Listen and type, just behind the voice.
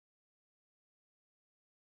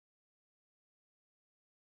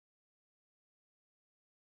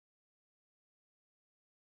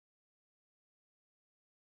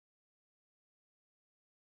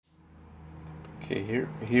Okay,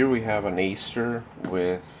 here we have an Acer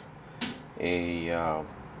with a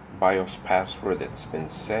BIOS password that's been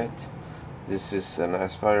set. This is an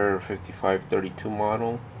Aspire 5532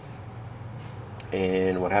 model,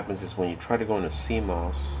 and what happens is when you try to go into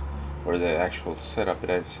CMOS or the actual setup,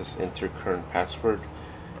 it says enter current password.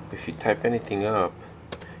 If you type anything up,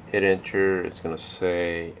 hit enter, it's gonna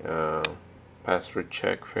say password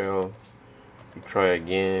check failed. You try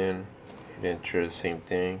again, hit enter, the same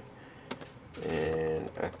thing,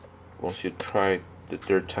 and once you try the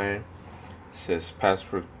third time, it says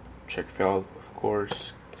password check failed, of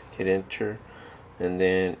course. Hit enter, and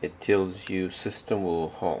then it tells you system will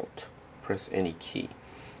halt, press any key.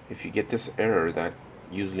 If you get this error, that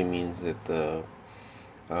usually means that the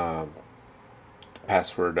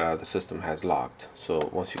password the system has locked. So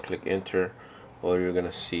once you click enter, all you're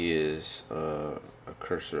gonna see is a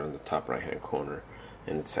cursor on the top right hand corner,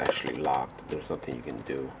 and it's actually locked. There's nothing you can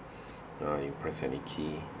do. You can press any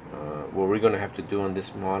key. What we're gonna have to do on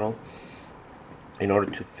this model, in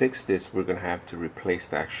order to fix this, we're gonna have to replace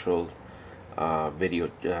the actual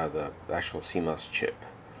the actual CMOS chip.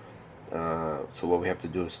 So what we have to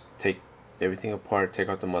do is take everything apart, take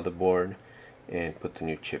out the motherboard, and put the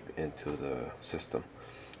new chip into the system.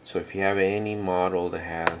 So if you have any model that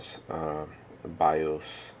has a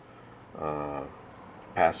BIOS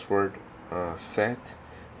password set,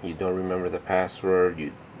 you don't remember the password,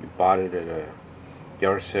 you bought it at a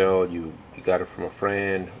yard sale, you got it from a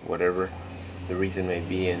friend, whatever the reason may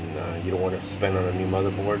be, and you don't want to spend on a new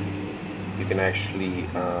motherboard, you can actually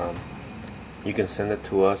you can send it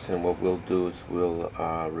to us, and what we'll do is we'll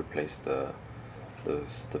replace the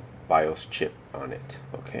BIOS chip on it.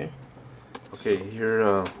 Okay,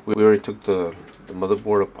 here we already took the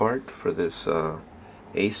motherboard apart for this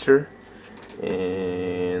Acer,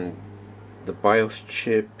 and the BIOS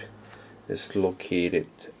chip is located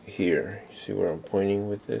here. You see where I'm pointing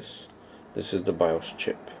with this? This is the BIOS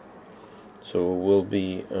chip. So we'll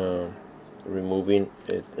be removing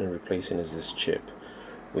it and replacing is this chip.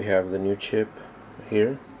 We have the new chip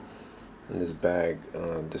here in this bag.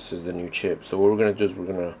 This is the new chip. So what we're gonna do is we're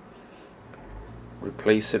gonna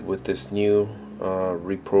replace it with this new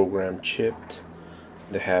reprogrammed chip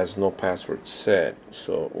that has no password set.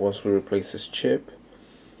 So once we replace this chip,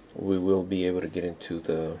 we will be able to get into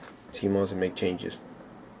the CMOS and make changes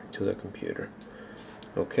to the computer.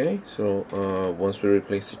 Okay, so once we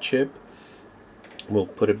replace the chip, we'll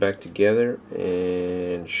put it back together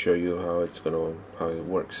and show you how it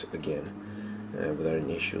works again without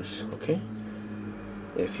any issues. Okay,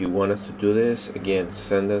 if you want us to do this again,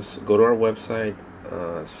 go to our website,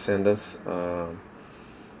 send us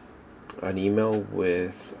an email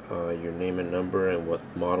with your name and number and what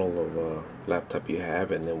model of laptop you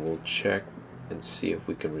have, and then we'll check and see if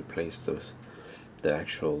we can replace the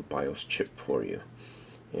actual BIOS chip for you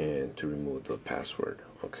and to remove the password.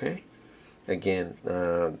 Okay, again,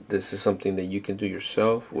 this is something that you can do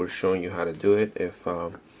yourself. We're showing you how to do it. If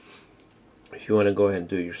you want to go ahead and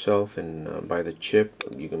do it yourself and buy the chip,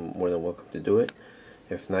 you can more than welcome to do it.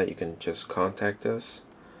 If not, you can just contact us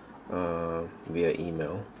via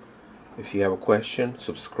email. If you have a question,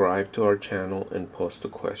 subscribe to our channel and post a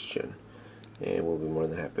question, and we'll be more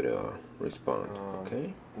than happy to respond.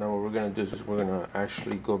 Okay, now what we're gonna do is we're gonna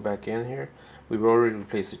actually go back in here. We've already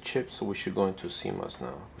replaced the chip, so we should go into CMOS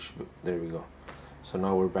now. There we go. So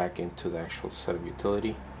now we're back into the actual setup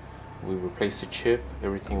utility. We replaced the chip,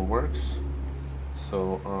 everything works.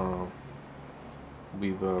 So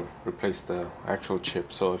we've replaced the actual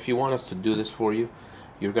chip. So if you want us to do this for you,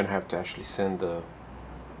 you're gonna have to actually send the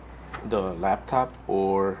laptop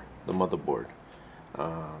or the motherboard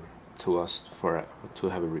to us to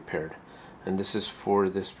have it repaired. And this is for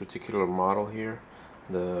this particular model here,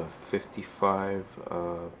 the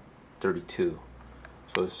 5532.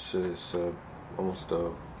 So this is it's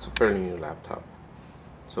a fairly new laptop.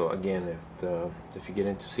 So again, if you get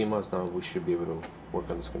into CMOS now, we should be able to work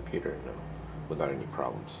on this computer without any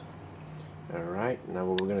problems. Alright, now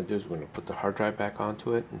what we're going to do is we're going to put the hard drive back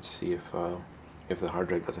onto it and see if the hard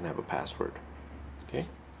drive doesn't have a password.